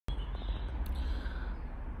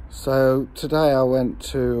So today I went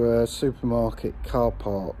to a supermarket car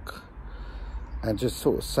park and just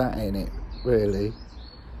sort of sat in it really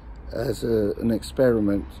as an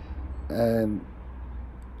experiment, and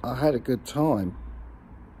I had a good time.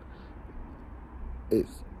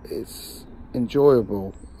 It's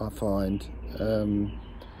enjoyable, I find.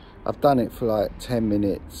 I've done it for like 10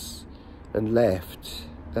 minutes and left,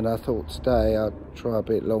 and I thought today I'd try a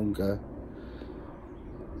bit longer.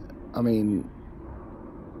 I mean,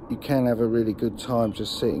 you can have a really good time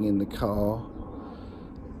just sitting in the car.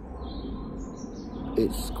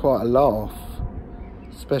 It's quite a laugh,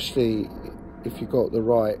 especially if you got the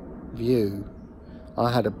right view.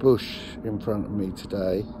 I had a bush in front of me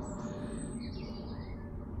today,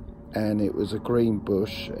 and it was a green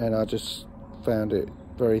bush, and I just found it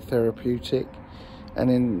very therapeutic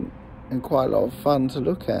and quite a lot of fun to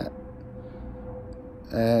look at.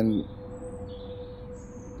 And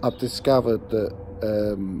I've discovered that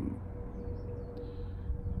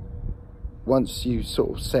once you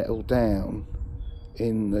sort of settle down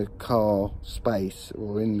in the car space,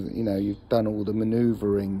 or you've done all the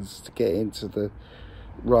maneuverings to get into the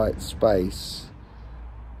right space,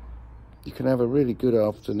 you can have a really good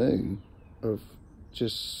afternoon of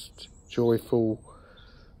just joyful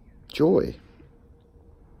joy.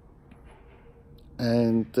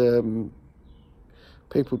 And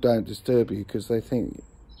people don't disturb you because they think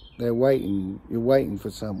you're waiting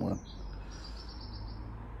for someone,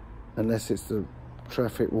 unless it's the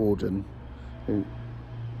traffic warden who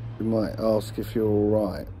might ask if you're all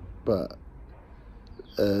right, but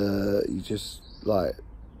you just like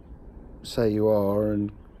say you are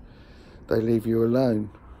and they leave you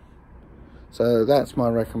alone. So that's my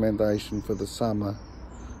recommendation for the summer,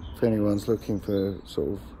 if anyone's looking for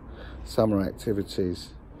sort of summer activities.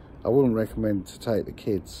 I wouldn't recommend to take the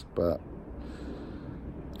kids, but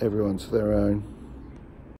everyone to their own.